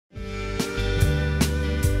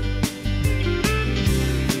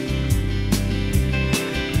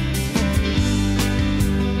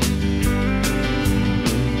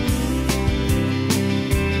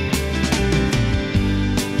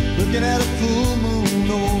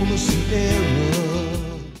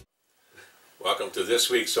Welcome to this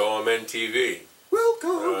week's OmnTV.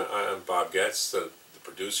 Welcome. I'm Bob Getz, the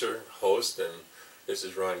producer, host, and this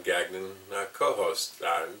is Ron Gagnon, co-host.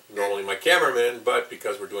 Normally my cameraman, but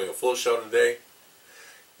because we're doing a full show today,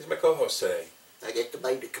 he's my co-host today. I get to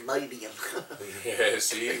be the comedian. Yeah,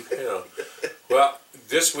 see, Well,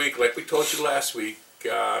 this week, like we told you last week,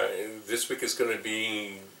 this week is going to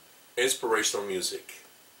be inspirational music.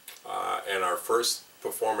 And our first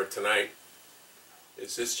performer tonight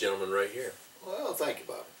is this gentleman right here. Well, thank you,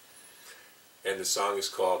 Bob. And the song is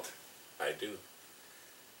called I Do.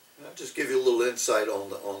 I'll just give you a little insight on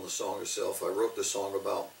the song itself. I wrote this song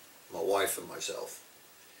about my wife and myself.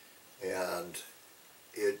 And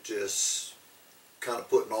it just kind of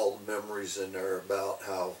putting all the memories in there about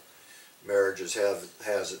how marriages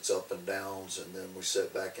has its up and downs, and then we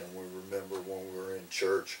sit back and we remember when we were in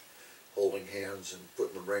church holding hands and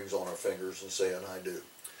putting the rings on our fingers and saying I do.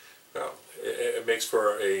 Well, it makes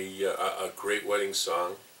for a great wedding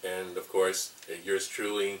song, and of course yours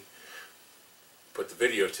truly put the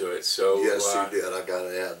video to it. So yes, you did. I got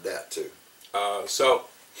to add that too. So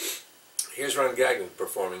here's Ron Gagnon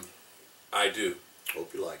performing I Do.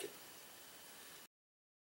 Hope you like it.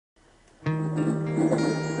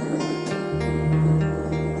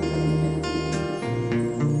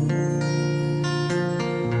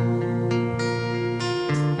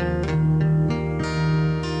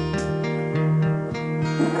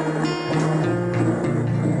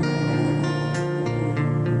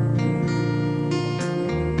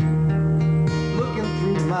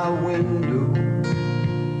 My window,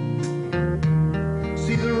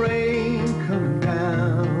 see the rain coming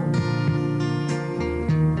down,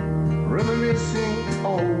 reminiscing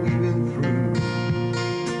all we've been through,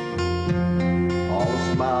 all the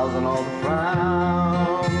smiles and all the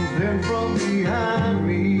frowns. Then from behind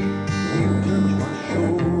me you touch my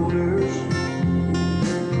shoulders,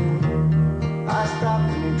 I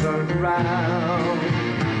stopped and turned around,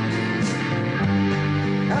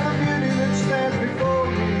 and the beauty that stands before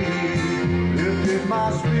lifted my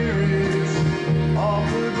spirits off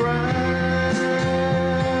the ground.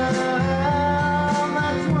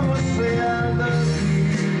 That's when I say I love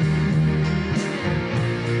you,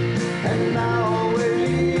 and I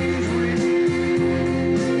always will.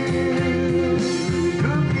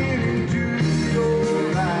 Looking into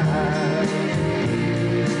your eyes,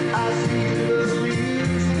 I see the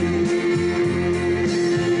leaves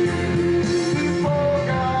before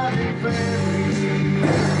God and family.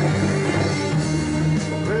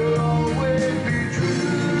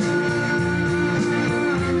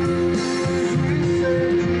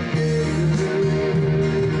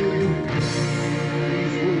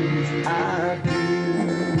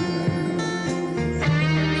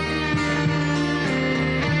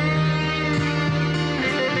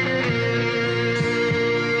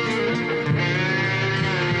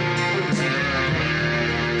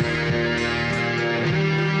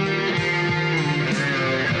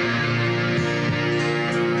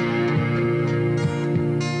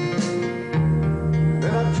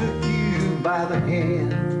 By the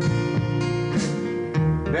hand,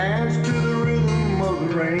 danced to the rhythm of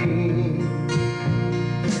the rain.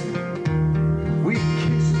 We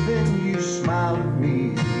kissed, then you smiled at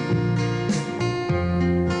me,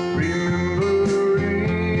 remembering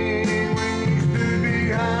when you stood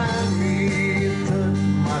behind me and touched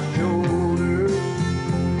my shoulders.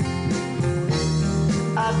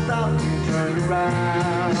 I stopped and turned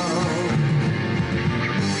around,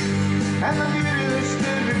 and the beauty that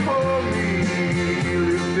stood before me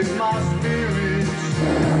lifted my spirits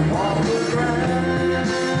off the ground.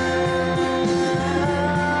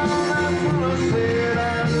 That's when I said I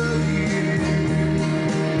love you,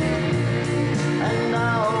 and I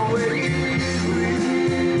always will.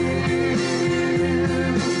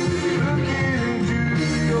 Looking into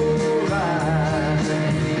your eyes,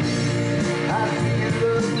 I see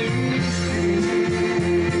the leaves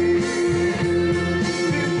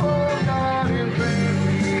before God and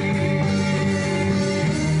family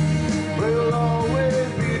will always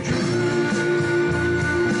be true.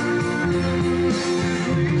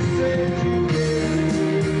 We said together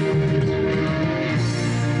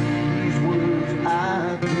these words I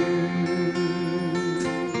do.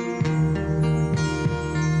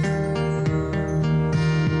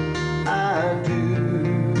 I do.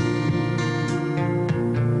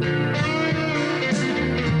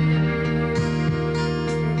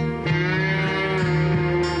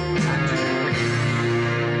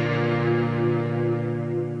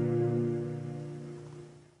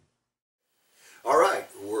 All right,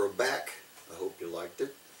 we're back. I hope you liked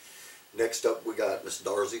it. Next up, we got Miss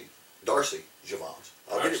Darcy Darcy Javon's.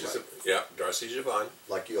 I'll get it right. Yeah, Darcy Javon.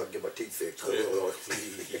 Like you, I can get my teeth fixed.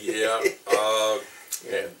 Yeah.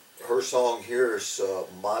 And her song here is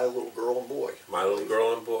My Little Girl and Boy. My Little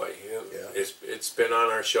Girl and Boy. Yeah. It's been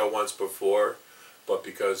on our show once before, but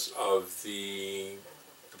because of the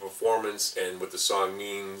performance and what the song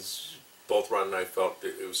means, both Ron and I felt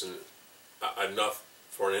that it was enough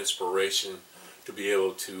for an inspiration to be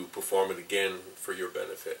able to perform it again for your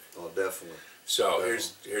benefit. Oh, definitely. So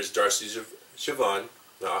Definitely. here's Darcy Javon,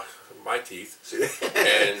 my teeth,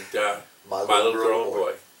 and My Little Girl and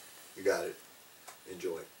Boy. You got it.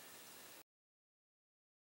 Enjoy.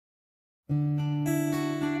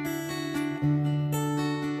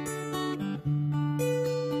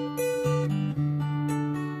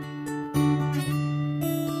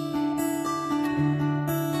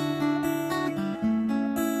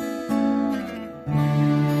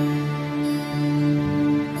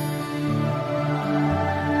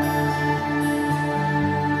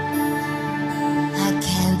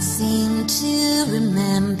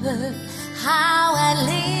 Remember how I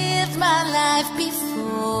lived my life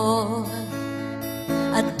before.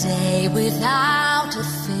 A day without a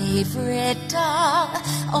favorite doll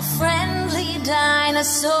or friendly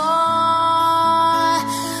dinosaur,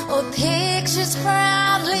 or pictures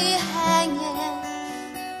proudly hanging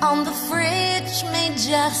on the fridge made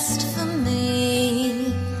just for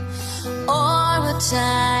me, or a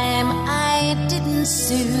time I didn't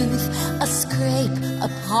soothe a scrape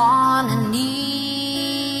upon a knee.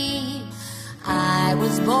 I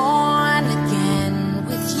was born again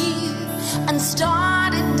with you and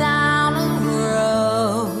started down a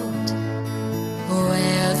road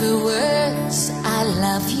where the words I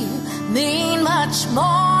love you mean much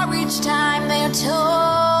more each time they're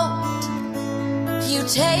told. You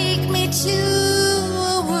take me to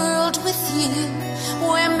a world with you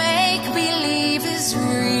where make-believe is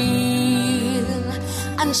real,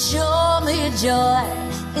 and show me joy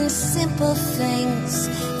in simple things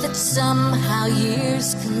that somehow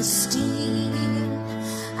years can steal.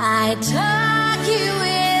 I tuck you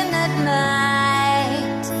in at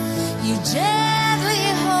night, you gently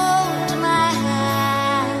hold my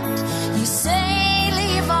hand, you say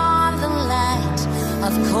leave on the light.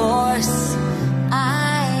 Of course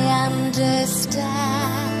I understand,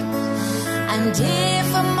 and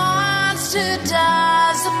if a monster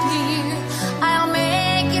does appear, I'll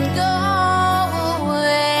make it go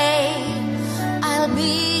away. I'll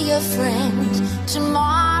be your friend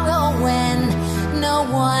tomorrow when no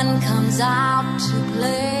one comes out to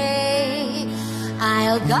play.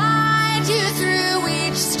 I'll guide you through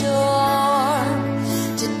each storm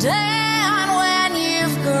today and when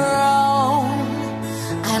you've grown.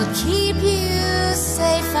 I'll keep you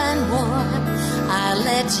safe and warm, I'll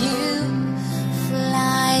let you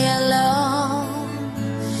fly alone.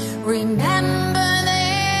 Remember,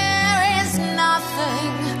 there is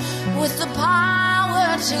nothing with the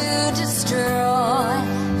power to destroy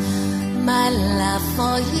my love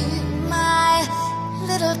for you, my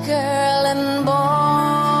little girl and boy.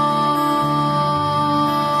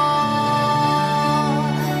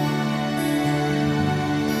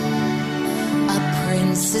 A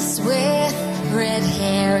princess with red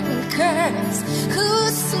hair and curves,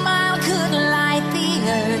 whose smile could light the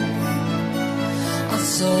earth. A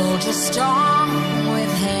soldier strong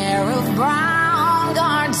with hair of brown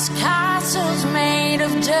guards castles made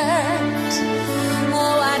of dirt.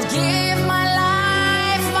 Oh, I'd give my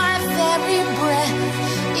life, my very breath,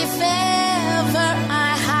 if ever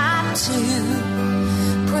I had to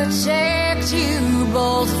protect you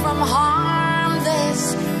both from harm.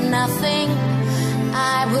 There's nothing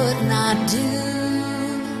I would not do.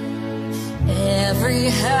 Every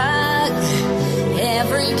hug,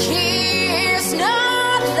 every kiss,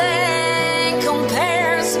 nothing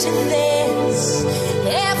compares to this.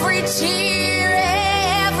 Every tear,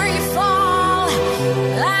 every fall,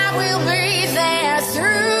 I will be there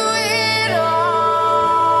through it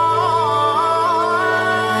all.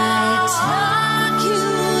 I tuck you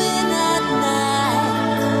in at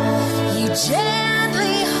night, you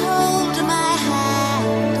gently hold my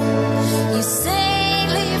hand, you say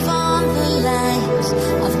leave on the light.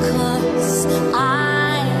 Of course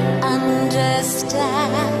I understand,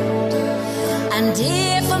 and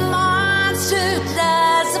if a monster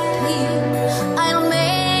does appear, I'll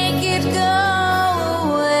make it go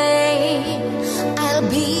away. I'll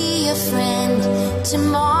be a friend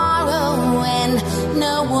tomorrow when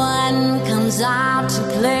no one comes out to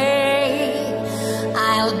play.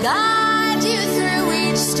 I'll guide you through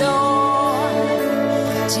each storm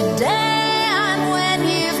today and when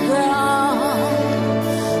you've grown.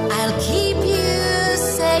 I'll keep you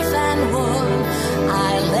safe and warm,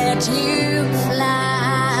 I'll let and you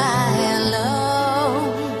fly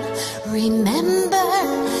alone. Remember,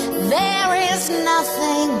 there is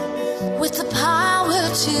nothing with the power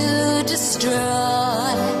to destroy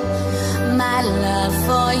my love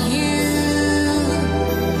for you.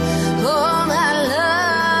 Oh, my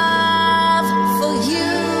love for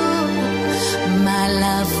you, my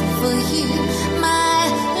love for you, my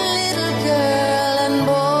little girl and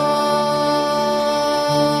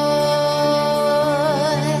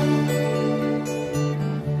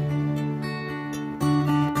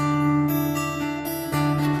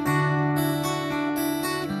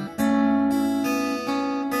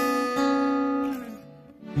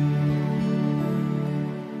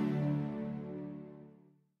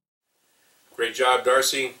Great job,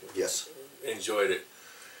 Darcy. Yes. Enjoyed it.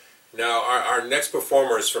 Now, our next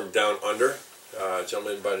performer is from Down Under, a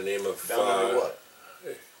gentleman by the name of Down under what?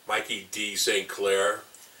 Mikey D. St. Clair.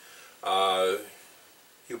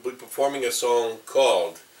 He'll be performing a song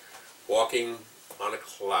called Walking on a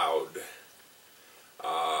Cloud.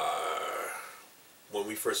 When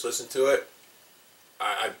we first listened to it,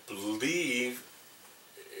 I believe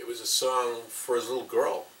it was a song for his little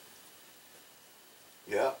girl.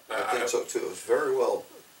 Yeah, I think so too. It's very well.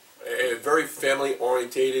 Very family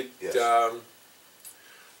orientated. Yes.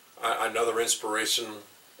 Another inspiration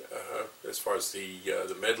as far as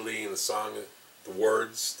the medley and the song, the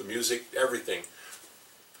words, the music, everything.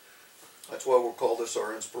 That's why we'll call this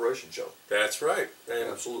our inspiration show. That's right. And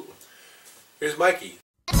Absolutely. here's Mikey.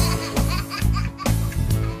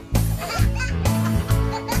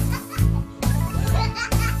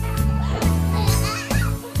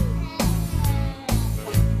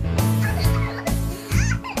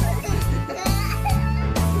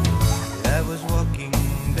 I was walking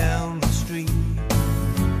down the street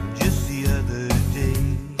just the other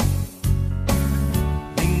day,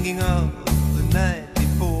 thinking of the night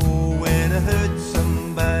before when I heard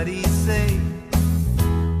somebody say,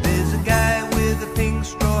 there's a guy with a pink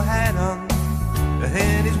straw hat on,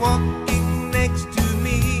 and he's walking next to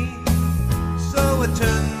me. So I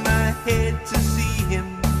turned my head to see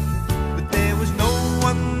him, but there was no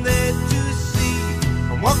one there to see.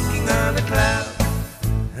 I'm walking on a cloud,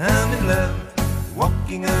 I'm in love,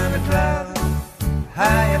 walking on a cloud,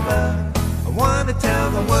 high above. I want to tell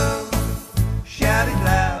the world, shout it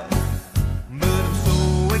loud, but I'm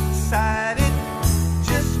so excited,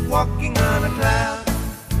 just walking on a cloud.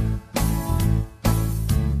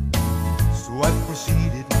 So I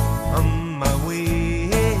proceeded on my way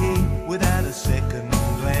without a second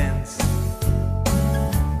glance,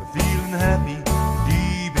 feeling happy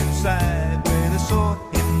deep inside when I saw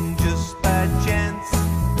him just by chance.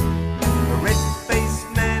 A red-faced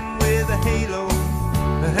man with a halo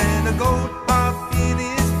and a gold harp in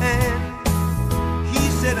his hand. He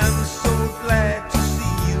said, I'm so glad to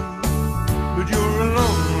see you, but you're a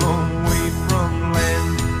long, long way from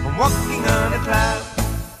land. I'm walking on a cloud,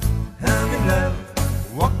 I'm in love,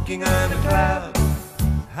 walking on a cloud,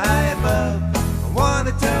 high above. I want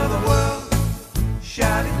to tell the world,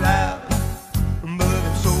 shout it loud, but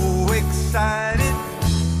I'm so excited,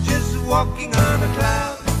 just walking on a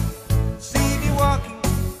cloud. See me walking,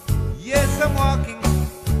 yes I'm walking,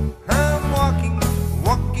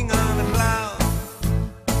 walking on a cloud.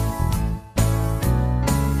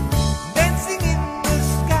 Dancing in the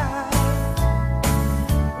sky,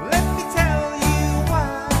 let me tell you why.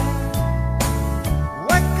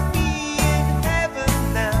 What could be in heaven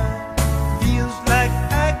now, feels like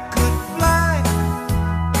I could fly.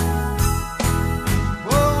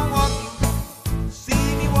 Oh, I'm walking, see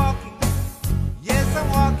me walking, yes I'm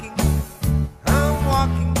walking,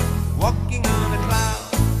 walking on a cloud.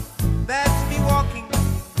 That's me walking,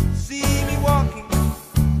 see me walking,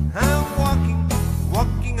 I'm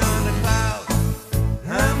walking on a cloud.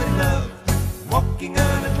 I'm in love, walking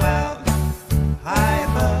on a cloud, high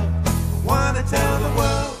above. Wanna tell the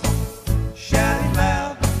world, shout it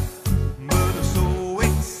loud, but I'm so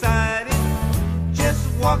excited, just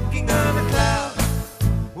walking on a cloud.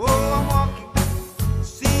 Oh, I'm walking,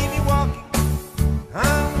 see me walking,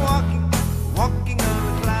 I'm walking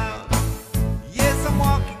on a cloud. Yes, I'm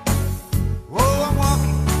walking, oh, I'm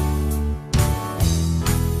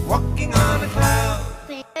walking on a cloud.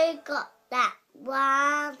 I got that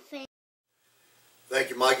one thing. Thank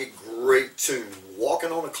you, Mikey. Great tune.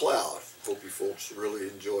 Walking on a Cloud. Hope you folks really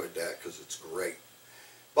enjoyed that because it's great.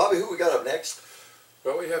 Bobby, who we got up next?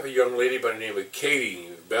 Well, we have a young lady by the name of Katie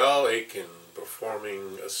Bell Aiken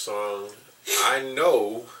performing a song, I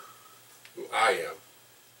Know Who I Am.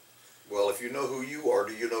 Well, if you know who you are,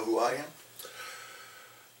 do you know who I am?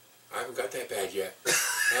 I haven't got that bad yet.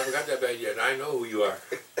 I haven't got that bad yet. I know who you are.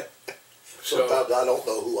 Sometimes I don't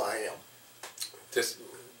know who I am. This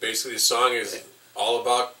basically the song is all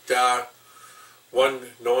about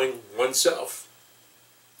one knowing oneself.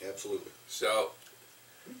 Absolutely. So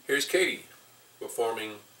here's Katie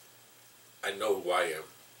performing I Know Who I Am.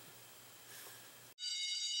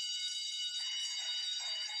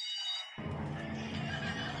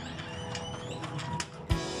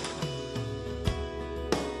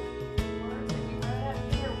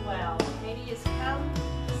 Well, Katie has come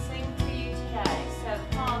to sing for you today. So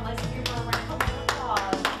come on, let's give her a round of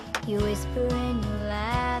applause. You whisper and you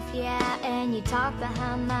laugh, yeah, and you talk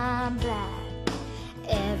behind my back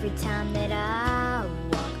every time that I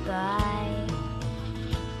walk by.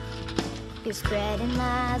 You're spreading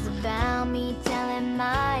lies about me, telling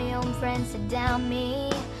my own friends to doubt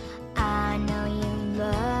me. I know you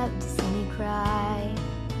love to see me cry.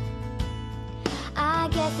 I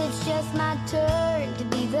guess it's just my turn to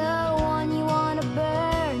be the one you wanna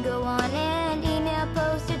burn. Go on and email,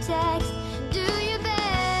 post, or text. Do your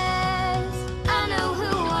best. I know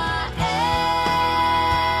who I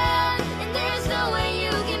am, and there's no way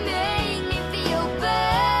you can make me feel bad.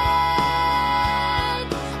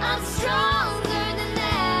 I'm stronger than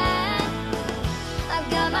that. I've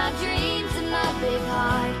got my dreams and my big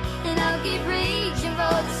heart, and I'll keep reaching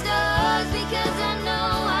for the stars because I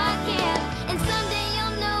know I can. And someday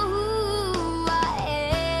you'll know who I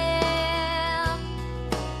am.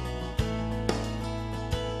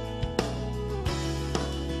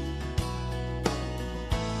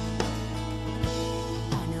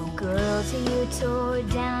 I know girls who you tore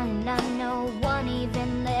down, and I know one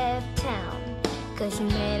even left town, 'cause you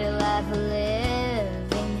made a life a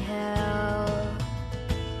living hell.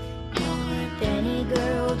 You'll rip any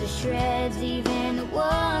girl to shreds, even the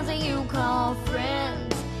ones that you call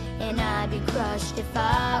friends, and I'd be crushed if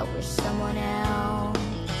I were someone else.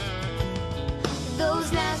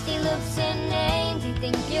 Those nasty looks and names, you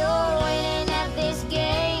think you're winning at this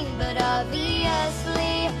game, but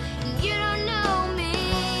obviously you don't know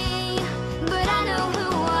me. But I know who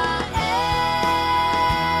I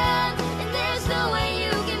am, and there's no way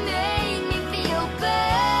you can make me feel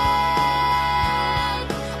bad.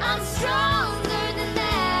 I'm stronger than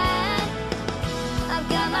that. I've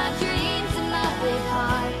got my dreams and my big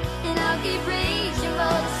heart, and I'll keep reaching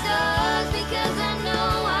for the stars because I know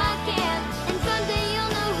I can. And someday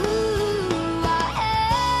you'll know who I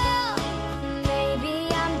am. Maybe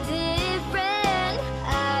I'm different,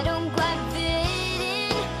 I don't quite fit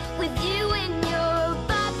in with you and your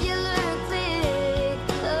popular clique.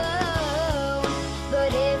 Oh,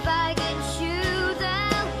 but if I could choose,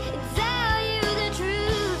 I'll tell you the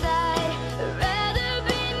truth. I'd rather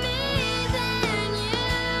be me than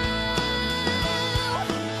you.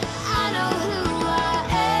 I know who I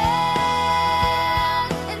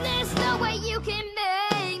am, and there's no way you can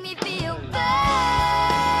make me feel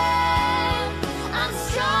bad. I'm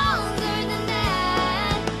stronger than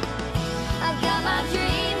that. I've got my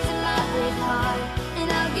dreams and my big heart, and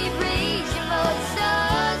I'll keep reaching for the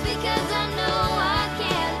stars because I know I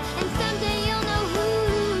can. And someday you'll know who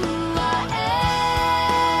I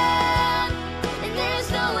am, and there's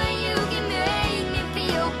no way you can make me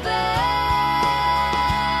feel bad.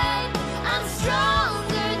 I'm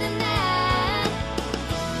stronger than that.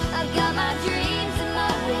 I've got my dreams and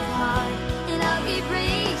my big heart, and I'll keep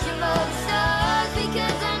reaching for the stars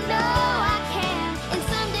because I know I can. And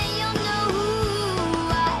someday you'll know who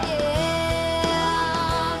I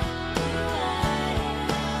am.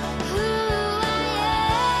 Who I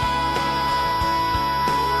am.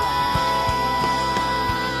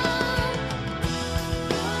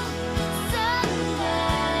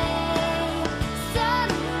 Someday,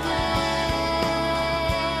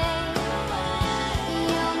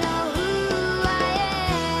 you'll know who I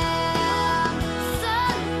am.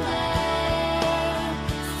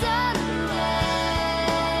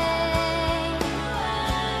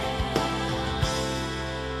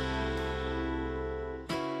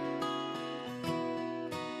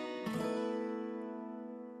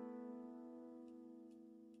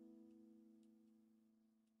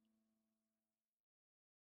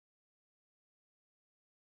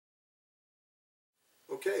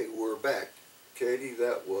 Okay, we're back. Katie,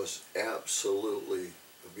 that was absolutely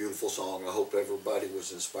a beautiful song. I hope everybody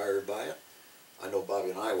was inspired by it. I know Bobby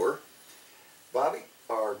and I were. Bobby,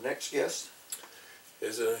 our next guest.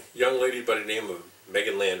 There's a young lady by the name of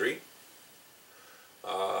Megan Landry.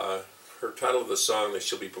 Her title of the song that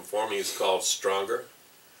she'll be performing is called Stronger.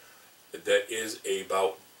 That is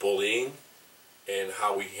about bullying and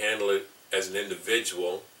how we handle it as an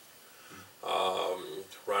individual.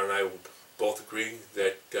 Ron and I both agree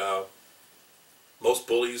that most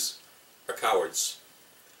bullies are cowards.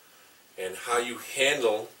 And how you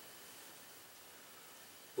handle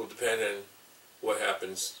will depend on what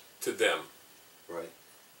happens to them. Right.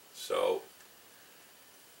 So,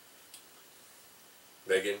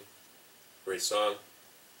 Megan, great song.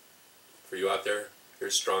 For you out there,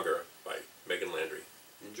 here's Stronger by Megan Landry.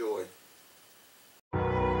 Enjoy.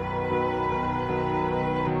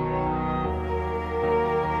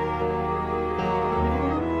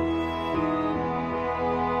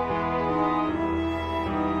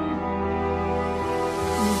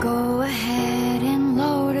 Go ahead and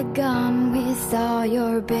load a gun with all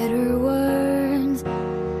your bitter words.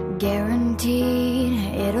 Guaranteed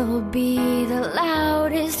it'll be the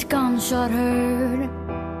loudest gunshot heard.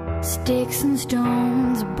 Sticks and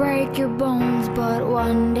stones break your bones, but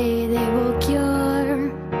one day they will cure.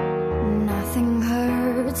 Nothing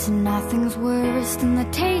hurts, nothing's worse than the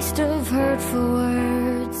taste of hurtful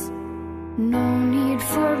words. No need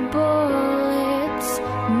for bullets,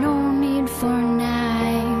 no need for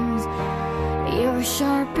knives. Your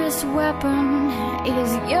sharpest weapon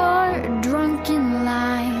is your drunken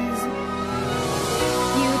lies.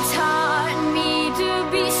 You taught me to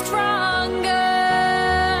be stronger,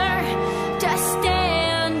 to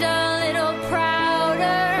stand a little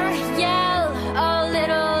prouder, yell a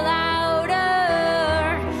little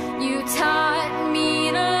louder. You taught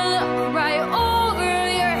me to look right over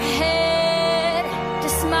your head, to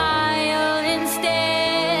smile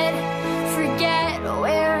instead, forget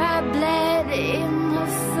where I bled in the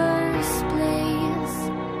first place.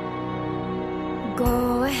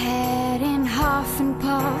 Go ahead and huff and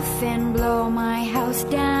puff and blow my house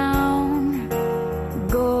down.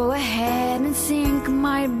 Go ahead and sink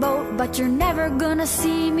my boat, but you're never gonna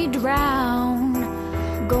see me drown.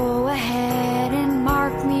 Go ahead and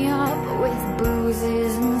mark me up with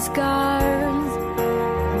bruises and scars.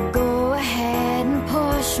 Go ahead and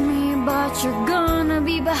push me, but you're gonna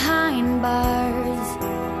be behind bars.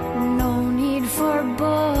 No need for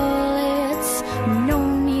bullets, no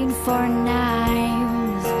need for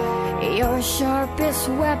knives. Your sharpest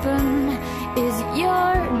weapon is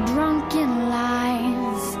your drunken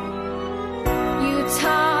lies. You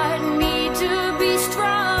taught me to be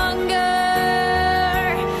stronger,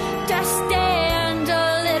 to stand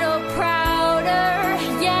a little prouder,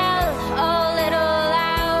 yell a little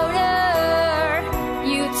louder.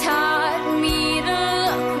 You taught me to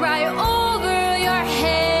look right over your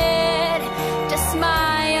head, to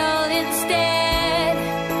smile instead,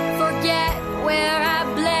 forget where I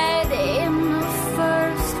bled in the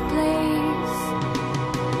first place.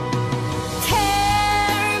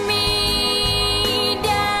 Tear me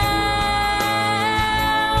down,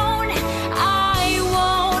 I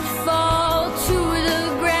won't fall to the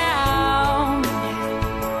ground.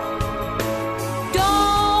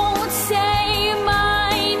 Don't say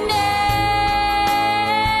my name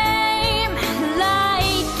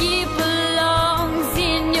like it belongs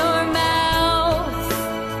in your mouth.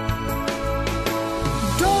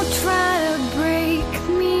 Don't try to break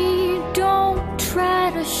me, don't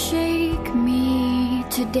try to shake me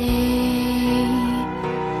today.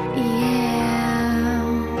 Yeah.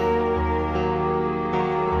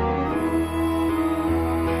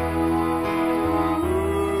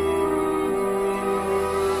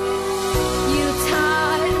 You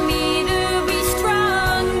taught me to be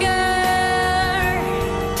stronger,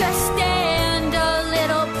 to stand a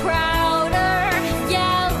little prouder,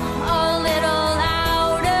 yell a little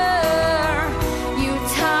louder. You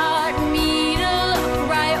taught me to look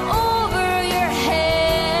right over your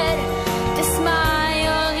head, to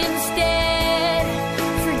smile instead,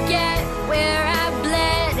 forget where I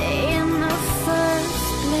bled in the first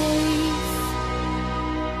place.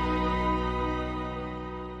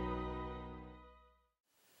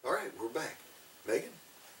 All right, we're back. Megan,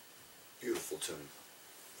 beautiful tune.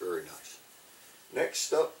 Very nice.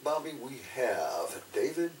 Next up, Bobby, we have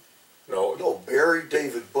David. No, Barry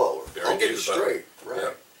David Butler. Barry I'll get it David Butler. straight.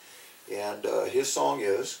 Right. And his song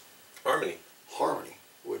is Harmony. Harmony,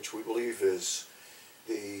 which we believe is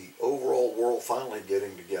the overall world finally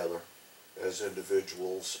getting together as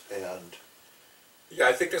individuals. And Yeah,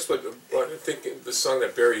 I think that's what I think the song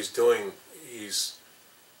that Barry's doing, he's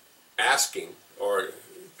asking or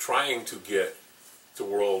trying to get the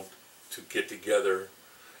world to get together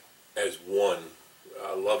as one,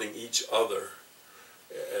 loving each other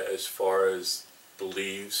as far as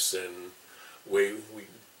beliefs and way we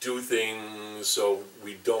do things, so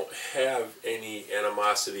we don't have any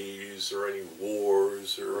animosities or any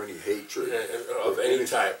wars or any hatred of any anything.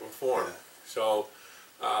 type or form. Yeah. So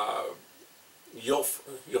you'll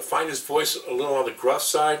find his voice a little on the gruff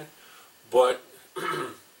side, but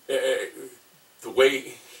the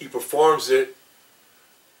way he performs it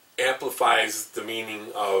amplifies the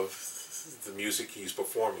meaning of the music he's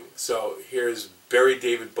performing. So here's Barry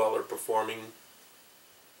David Butler performing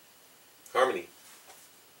Harmony.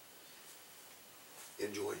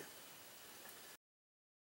 Enjoy.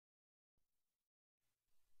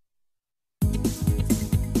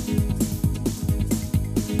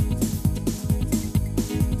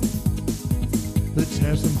 Let's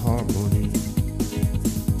have some harmony.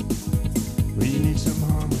 We need some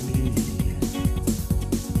harmony.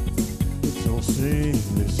 Let's all sing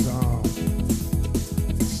this song,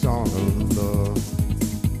 the song of love.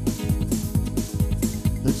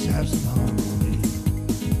 Let's have some harmony.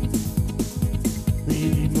 We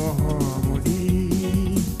need more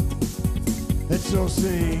harmony. Let's all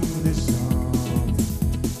sing this song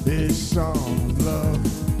of love.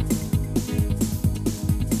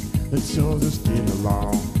 Let's all just get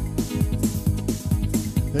along.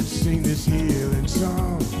 Let's sing this healing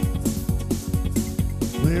song.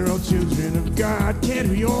 We're all children of God. Can't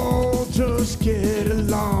we all just get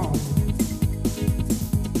along?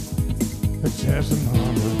 Let's have some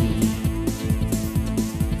harmony.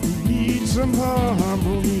 We need some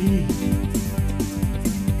harmony.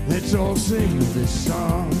 Let's all sing this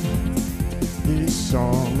song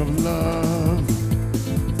of love.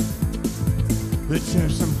 Let's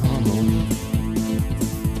have some harmony.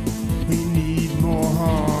 We need more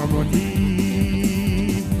harmony.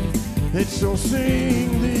 Let's all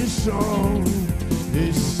sing this song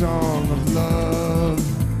of love.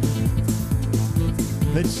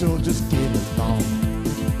 Let's all just get along.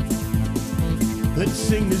 Let's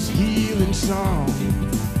sing this healing song.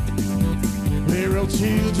 We're all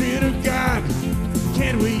children of God.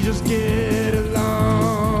 Can't we just get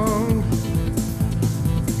along?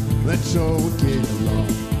 Let's all get along.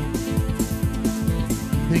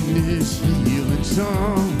 Sing this healing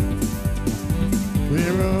song.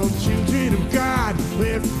 We're all children of God.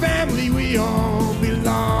 We're family, we all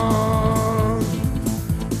belong.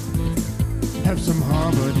 Have some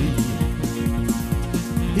harmony.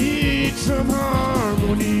 Need some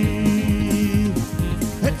harmony.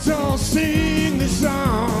 Let's all sing this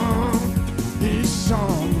song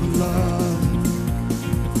of love.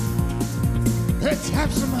 Let's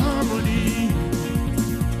have some harmony.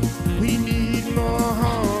 We need more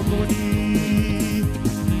harmony.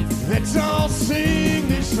 Let's all sing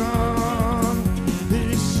this song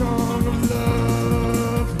of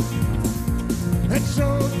love. Let's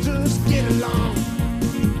all just get along.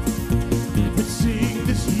 Let's sing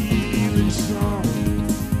this healing song.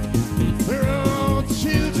 We're all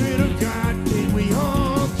children of God. Can we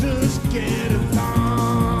all just get along?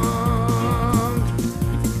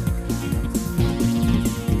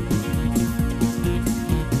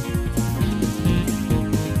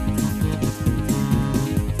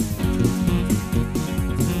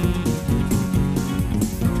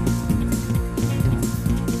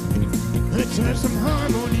 Let's have some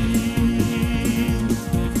harmony.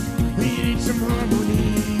 We need some harmony.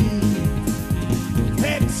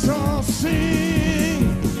 Let's all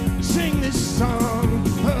sing this song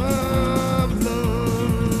of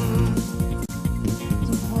love.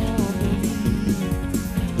 Some harmony.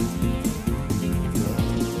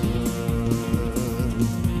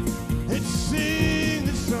 Let's sing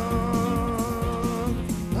this song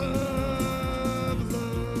of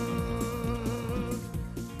love.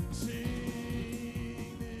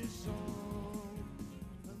 Sing this song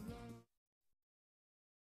of love.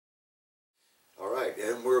 All right,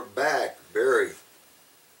 and we're back. Very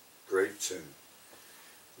great tune.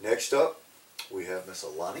 Next up, we have Miss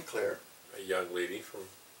Alani Claire A young lady from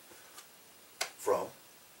from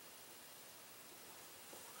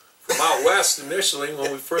out west initially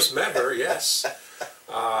when we first met her, yes.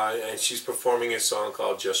 And she's performing a song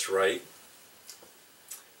called Just Right.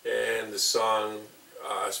 And the song,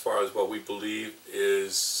 as far as what we believe,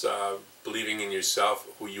 is believing in yourself,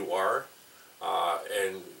 who you are,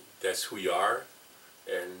 and that's who you are,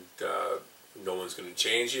 and no one's going to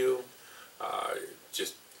change you.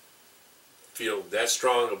 Just feel that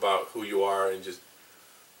strong about who you are and just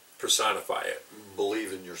personify it.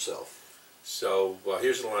 Believe in Yourself. So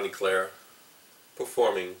here's Alani Claire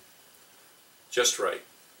performing Just Right.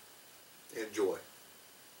 Enjoy.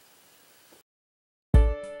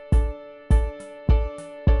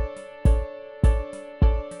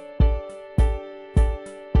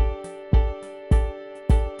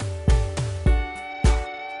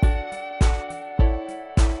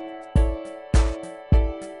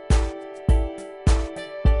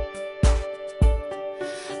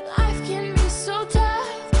 Life can be so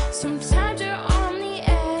tough. Sometimes you're on the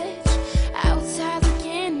edge, outside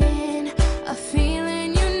looking in, a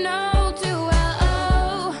feeling you know too well.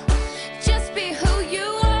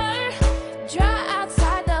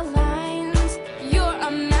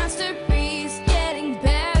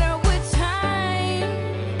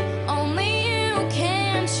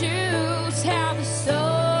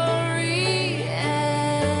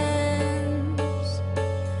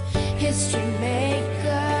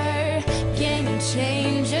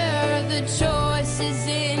 changer. The choice is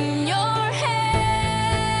in your hands.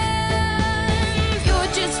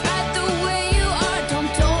 You're just right the way you are.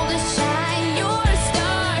 Don't dull to shine your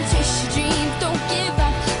star. Chase your dreams, don't give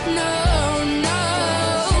up. No, no.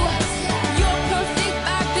 You're perfect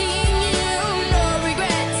by being you. No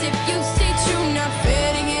regrets if you stay true. Not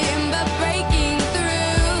fitting in but breaking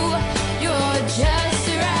through. You're just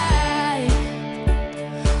right.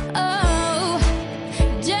 Oh,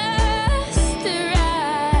 just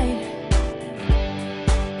right.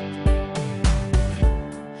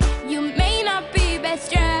 You may not be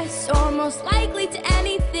best dressed or most likely to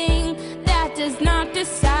anything. That does not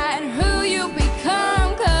decide who you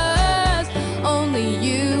become, 'cause only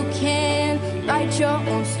you can write your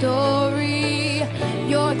own story.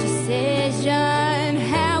 Your decision,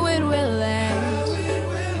 how it will end.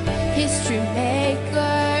 History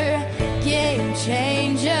maker, game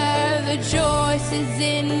changer. The choice is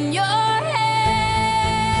in your hand.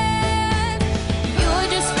 You're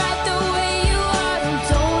just right the way you are. Don't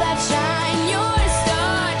dull that shine your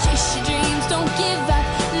star. Chase your dreams, don't give up.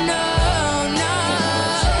 No, no.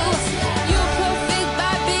 You're perfect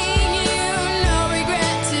by being you. No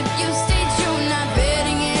regrets if you stay true. Not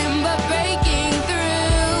fitting in but breaking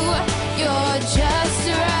through. You're just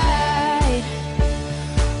right.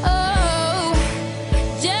 Oh,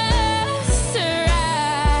 just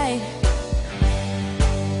right.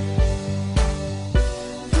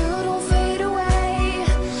 You don't fade away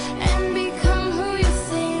and become who you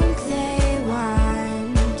think they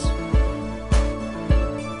want.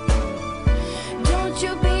 Don't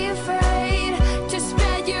you be afraid to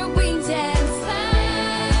spread your wings and fly.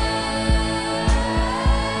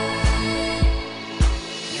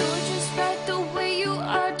 You're just right the way you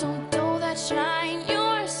are. Don't dull that shine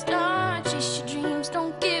your star. Chase your dreams,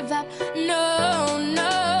 don't give up. No,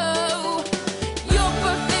 no. You're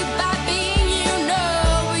perfect by being you. No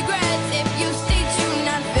regrets if you stay true.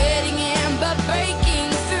 Not fitting in but breaking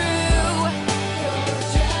through.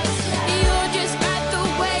 You're just right the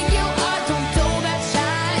way you are. Don't dull that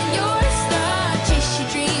shine your star. Chase your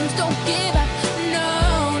dreams, don't give up. No,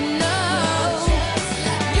 no.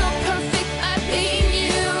 You're perfect by being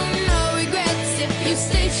you. No regrets if you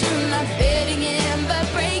stay true. Not fitting in but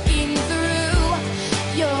breaking through.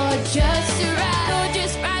 You're just right. You're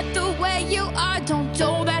just right the way you are. Don't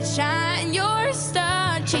dull that shine your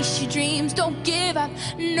star. Chase your dreams, don't give up.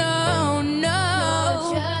 No,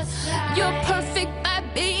 no. You're perfect by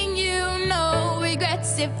being you. No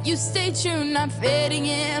regrets if you stay true. Not fitting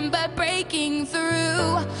in but breaking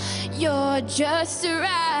through. You're just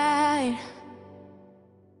right.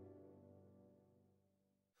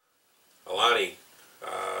 Alani,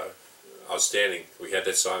 outstanding. We had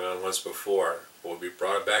that song on once before, but we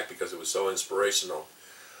brought it back because it was so inspirational.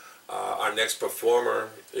 Our next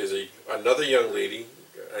performer is another young lady,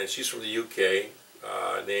 and she's from the UK,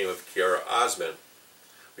 name of Kiara Osmond.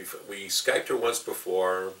 We Skyped her once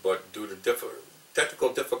before, but due to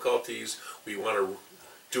technical difficulties, we want to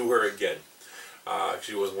do her again.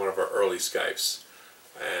 She was one of our early Skypes.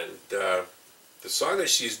 And the song that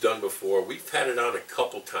she's done before, we've had it on a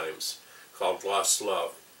couple times, called Lost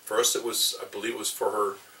Love. First it was, I believe it was for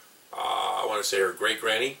her, I want to say her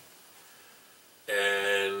great-granny.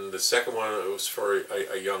 And the second one, it was for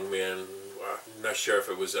a young man. I'm not sure if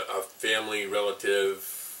it was a family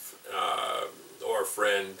relative or a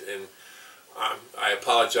friend. And I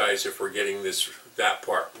apologize if we're getting that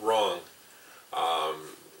part wrong.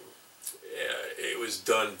 It was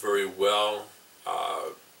done very well.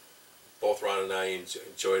 Both Ron and I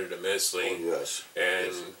enjoyed it immensely. Oh, yes.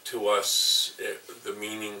 And to us, the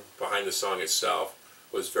meaning behind the song itself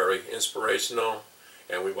was very inspirational,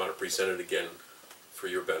 and we want to present it again for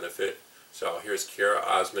your benefit. So here's Kiara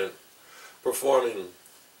Osmond performing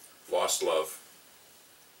Lost Love.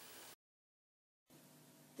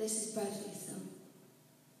 This is Bradley's song.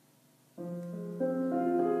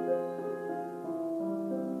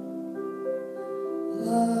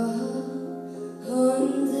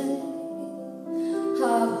 One day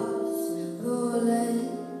I was rolling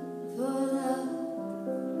for love.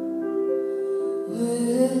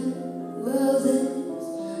 When will this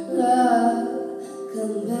love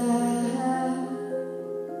come back?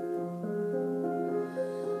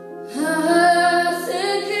 As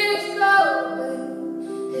it keeps going,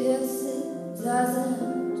 if it doesn't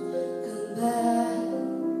come back.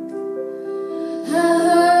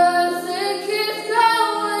 As it keeps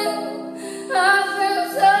going, I feel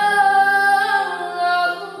so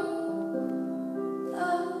alone.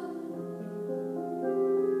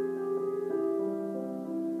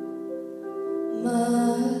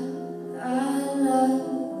 My love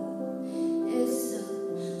is so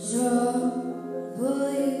strong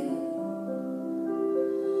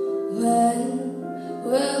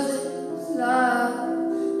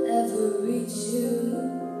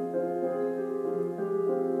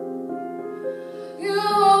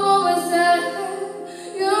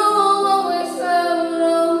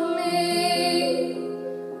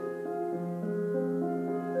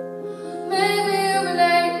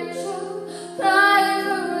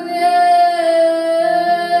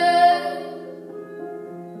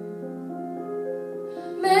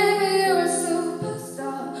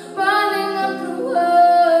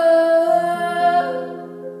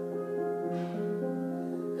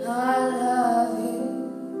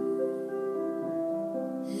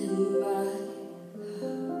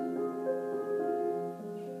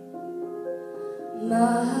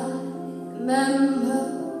my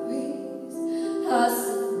memories are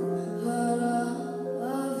still full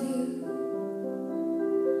of you,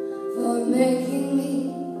 for making me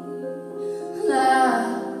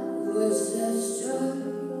laugh was destroyed.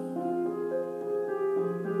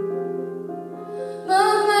 My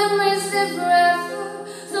memories live forever,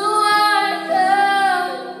 so I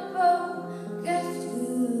never forget you.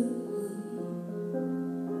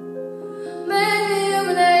 Maybe you're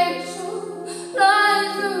an angel flying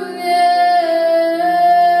through the air.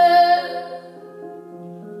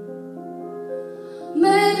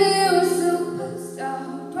 Maybe you're a superstar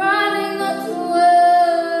brighting up the world.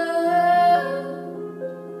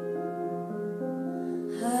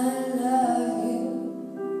 I love you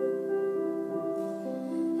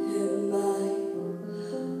in my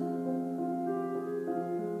heart.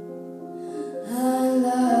 I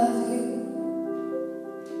love you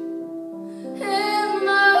in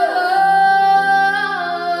my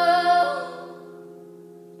heart.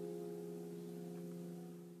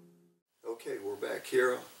 Okay, we're back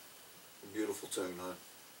here. Beautiful tune, huh?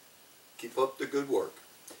 Keep up the good work.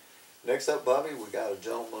 Next up, Bobby, we got a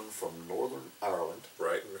gentleman from Northern Ireland.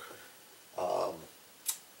 Right.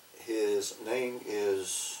 His name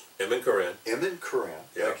is Eamon Curran. Eamon Curran.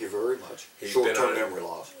 Yeah. Thank you very much. He's been Short-term on it. memory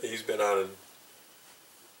loss. He's been on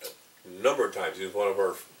a number of times. He was one of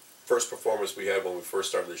our first performers we had when we first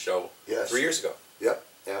started the show Yes. 3 years ago. Yep,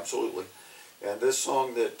 absolutely. And this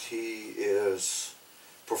song that he is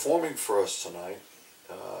performing for us tonight,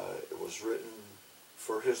 it was written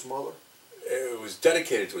for his mother, It was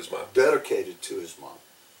dedicated to his mom. dedicated to his mom.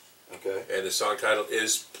 Okay? And the song title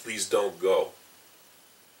is Please Don't Go.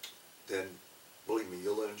 Then, believe me,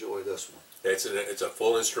 you'll enjoy this one. It's a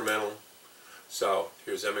full instrumental. So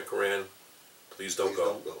here's Eamon Curran, Please Don't Please Go.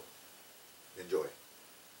 don't go. Enjoy.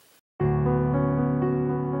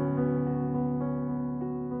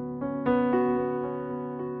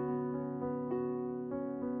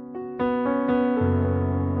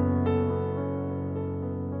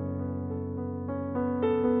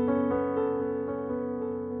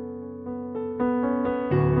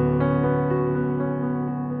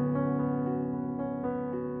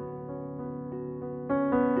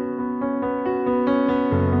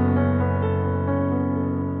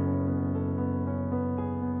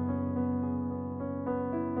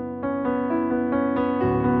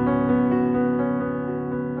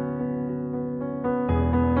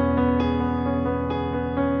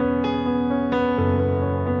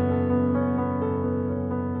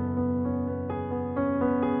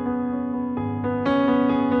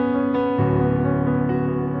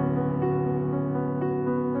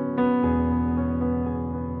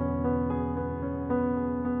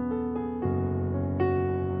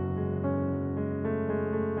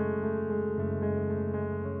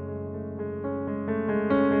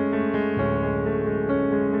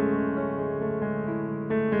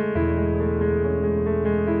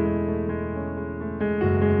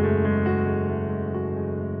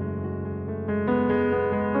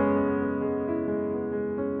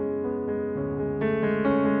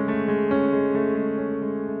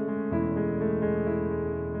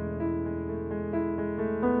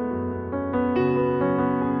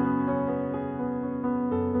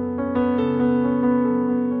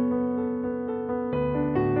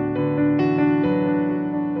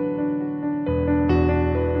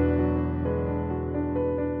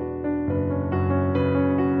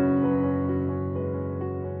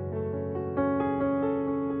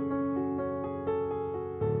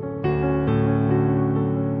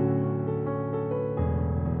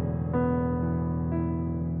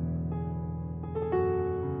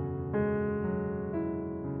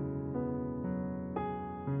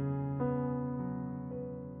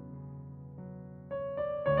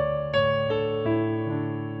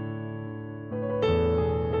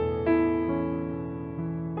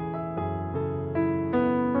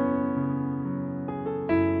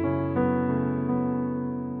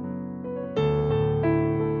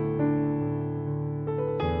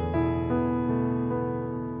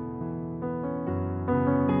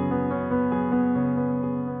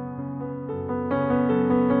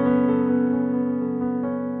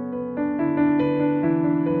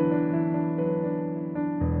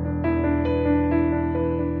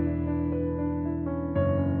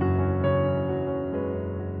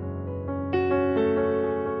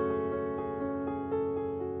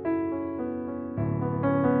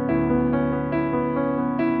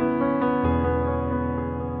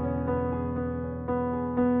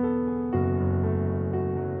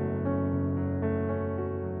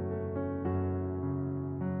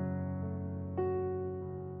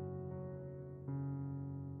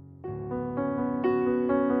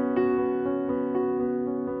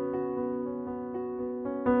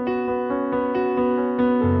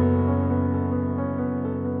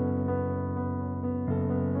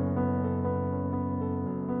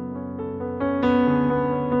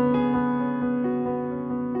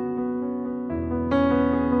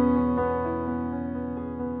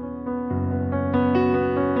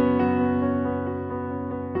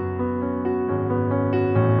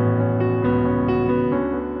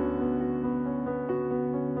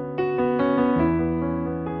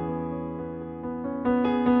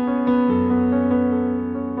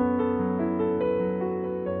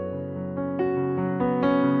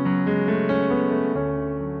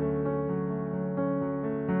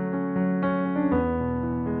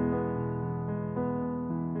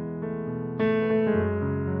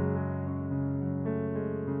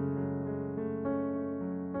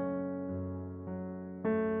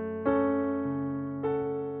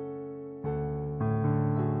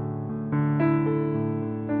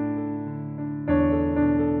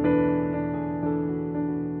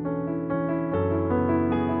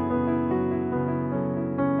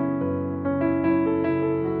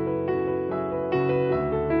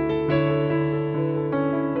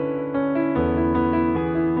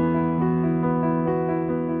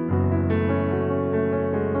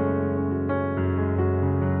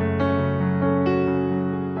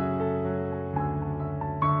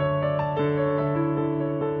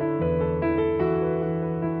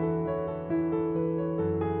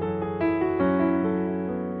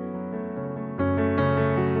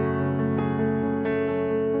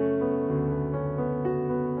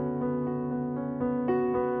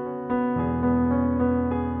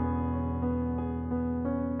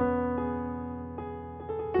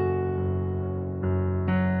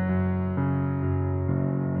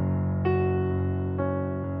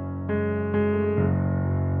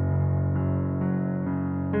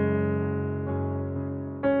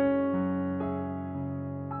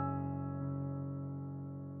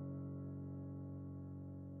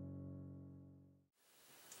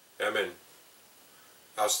 Amen.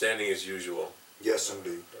 Outstanding as usual. Yes,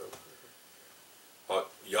 indeed.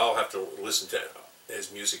 Y'all have to listen to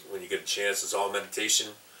his music when you get a chance. It's all meditation,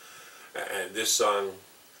 and this song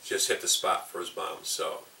just hit the spot for his mom.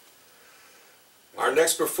 So our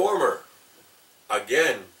next performer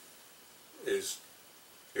again is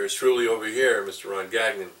yours truly over here, Mr. Ron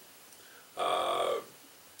Gagnon. A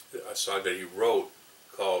song that he wrote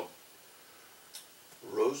called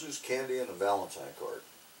Roses, Candy, and a Valentine Card.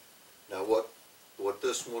 Now what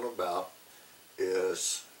this one about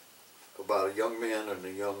is about a young man and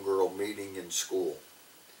a young girl meeting in school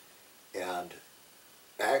and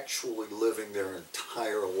actually living their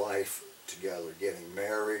entire life together, getting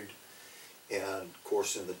married, and of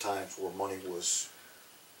course in the times where money was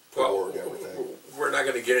poured, everything. We're not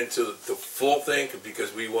going to get into the full thing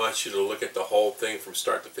because we want you to look at the whole thing from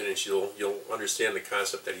start to finish. You'll understand the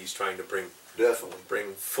concept that he's trying to bring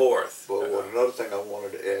forth. But another thing I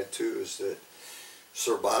wanted to add too is that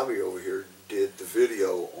Sir Bobby over here did the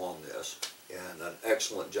video on this, and an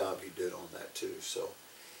excellent job he did on that too. So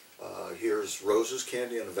here's Roses,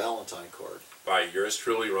 Candy, and a Valentine Card. By yours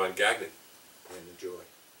truly, Ron Gagnon. And enjoy.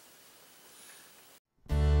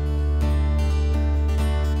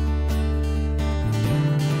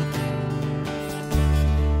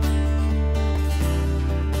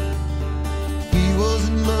 He was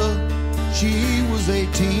in love, she was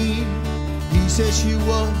 18. He said she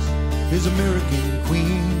was his American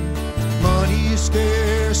queen. Money is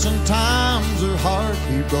scarce and times are hard.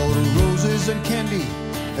 He brought her roses and candy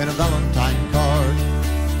and a Valentine card.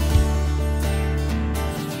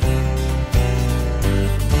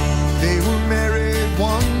 They were married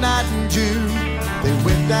one night in June. They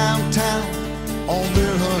went downtown on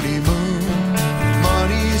their honeymoon.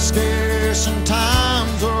 Money is scarce and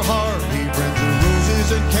times are hard. He brings her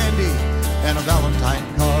roses and candy and a Valentine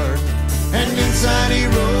card. And inside he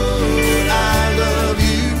wrote, I love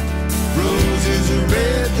you. Roses are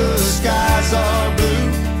red, the skies are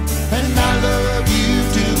blue. And I love you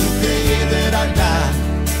till the day that I die.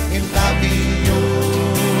 And I'll be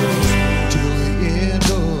yours till the end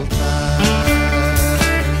of time.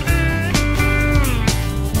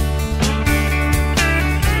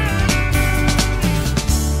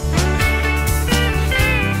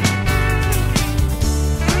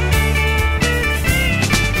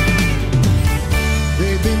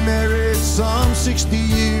 They've been married some 60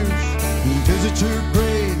 years. He visits her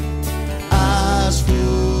grave, eyes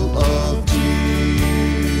full of tears.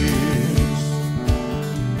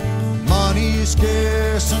 Money is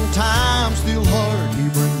scarce and times still hard. He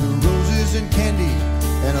brings the roses and candy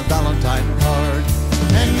and a Valentine card.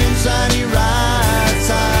 And inside he writes,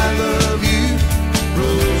 I love you.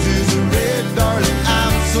 Roses are red, darling,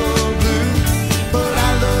 I'm so blue. But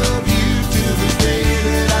I love you till the day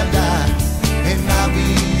that I die. And I'll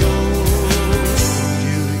be yours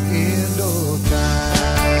till the end of time.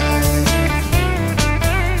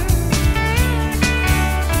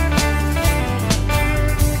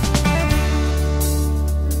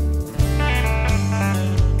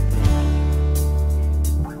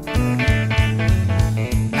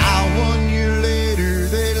 Now 1 year later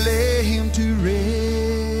they lay him to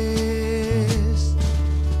rest.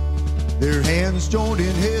 Their hands joined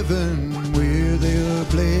in heaven where they are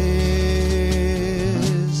blessed.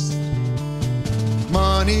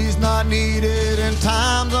 Money's not needed and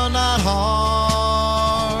times are not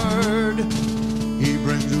hard. He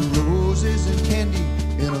brings her roses and candy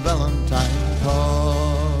in a Valentine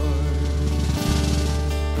card.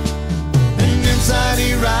 And inside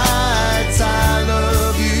he writes, I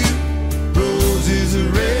love you. Roses are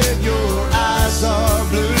red, your eyes are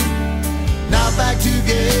blue. Now back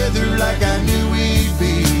together like I knew we'd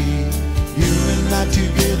be. You and I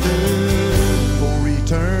together for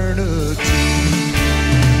eternity.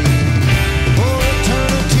 For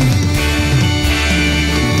eternity.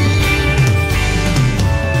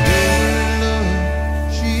 They were in love,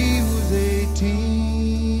 she was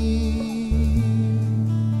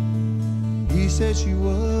 18. He said she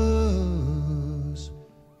was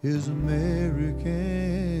his American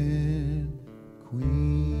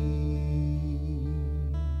queen.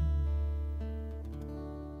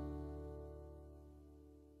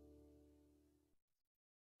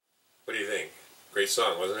 What do you think? Great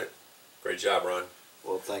song, wasn't it? Great job, Ron.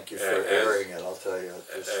 Well, thank you for As- airing it. I'll tell you,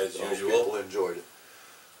 as I hope usual. people enjoyed it.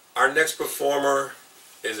 Our next performer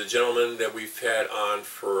is a gentleman that we've had on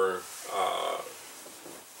for a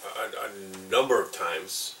number of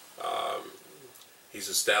times. He's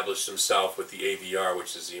established himself with the AVR,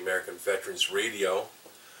 which is the American Veterans Radio.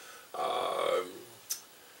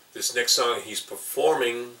 This next song he's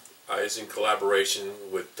performing is in collaboration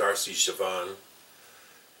with Darcy Siobhan.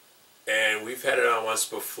 and we've had it on once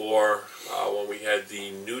before when we had the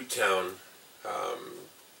Newtown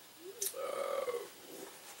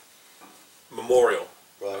memorial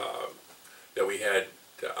Right. that we had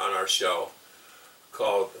on our show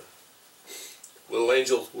called Little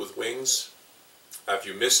Angel with Wings. If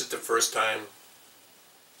you missed it the first time,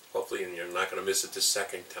 hopefully and you're not going to miss it the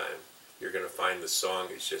second time, you're going to find the song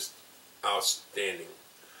is just outstanding.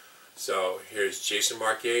 So here's Jason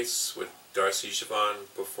Marquez with Darcy Siobhan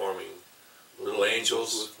performing Little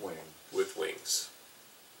Angels with Wings. with Wings.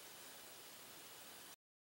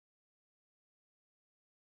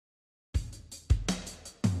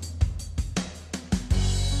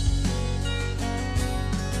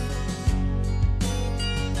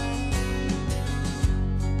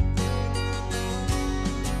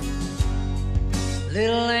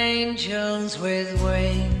 Little angels with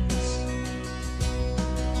wings,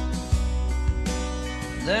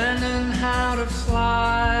 learning how to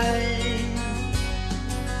fly.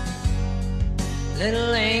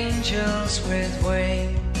 Little angels with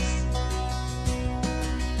wings,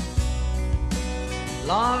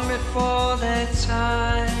 long before their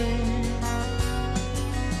time.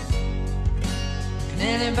 Can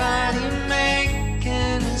anybody make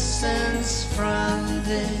any sense from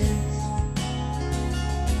this?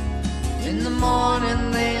 In the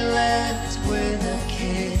morning they left with a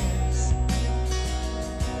kiss.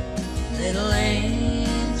 Little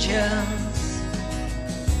angels,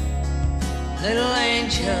 little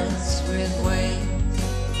angels with wings.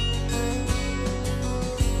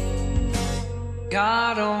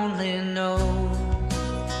 God only knows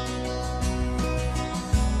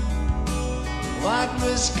what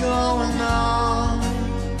was going on.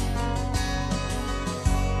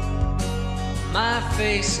 My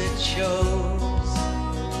face it shows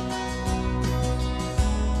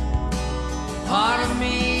part of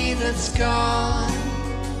me that's gone.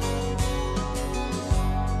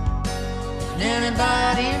 Can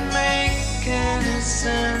anybody make any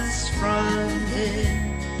sense from this?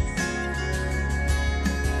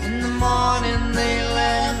 In the morning they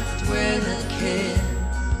left with a kiss.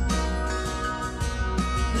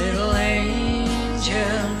 Little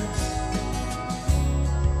angels,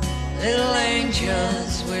 little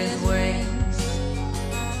angels with wings.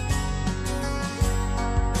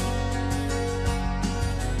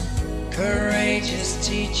 Courageous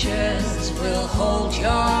teachers will hold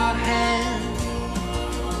your hand,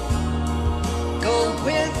 go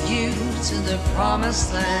with you to the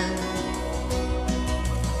promised land.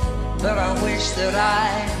 But I wish that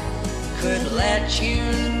I could let you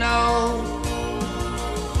know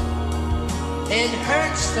it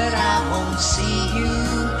hurts that I won't see you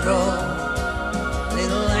grow.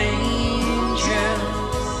 Little angels,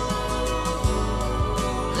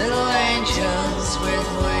 little angels with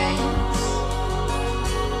wings.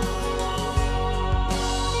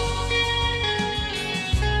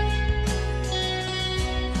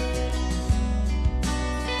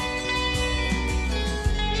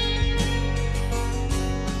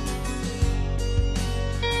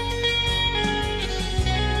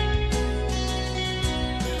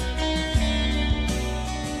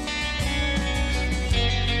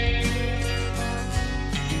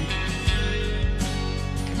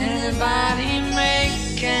 Anybody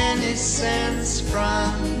make any sense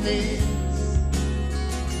from this?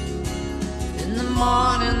 In the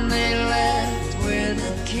morning they left with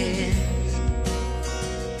a kiss.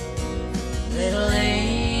 Little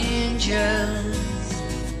angels,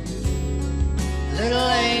 little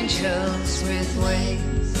angels with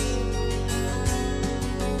wings.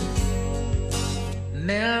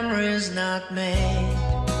 Memories not made,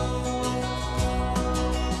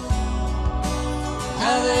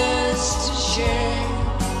 others to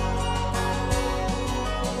share,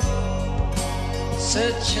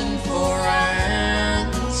 searching for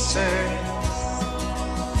answers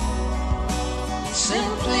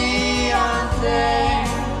simply aren't there.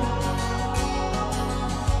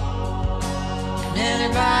 Can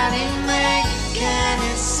anybody make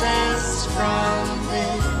any sense from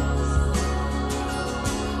this?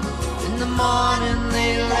 In the morning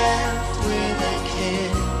they left with a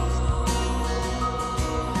kiss.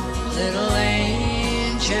 Little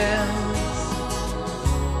angels,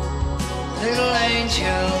 little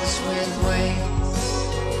angels with wings.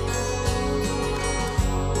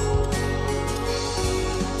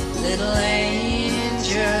 Little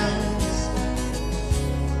angels,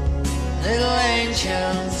 little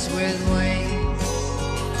angels with wings.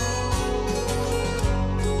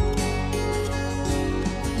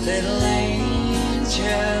 Little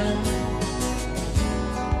angels,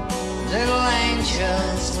 little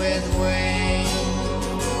angels with wings.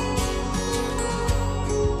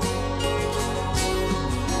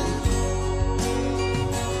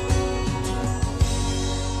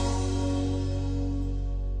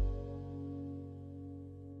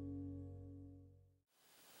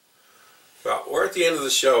 at the end of the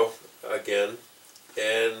show again,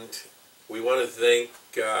 and we want to thank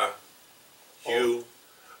you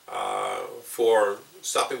for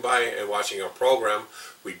stopping by and watching our program.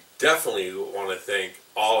 We definitely want to thank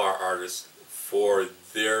all our artists for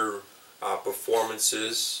their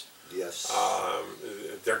performances. Yes.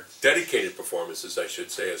 Their dedicated performances, I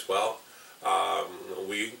should say, as well.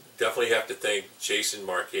 We definitely have to thank Jason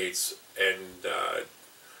Marcates and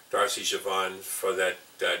Darcy Siobhan for that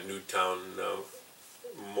Newtown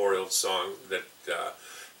Memorial song that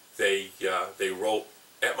they wrote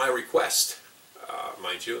at my request,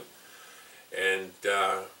 mind you. And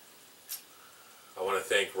I want to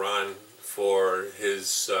thank Ron for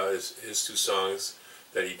his 2 songs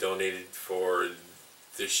that he donated for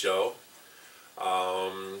this show.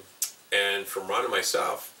 And from Ron and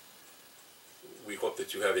myself, we hope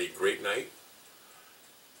that you have a great night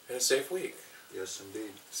and a safe week. Yes,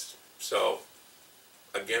 indeed. So,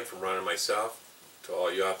 again, from Ron and myself, to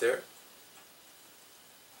all you out there,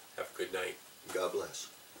 have a good night. God bless.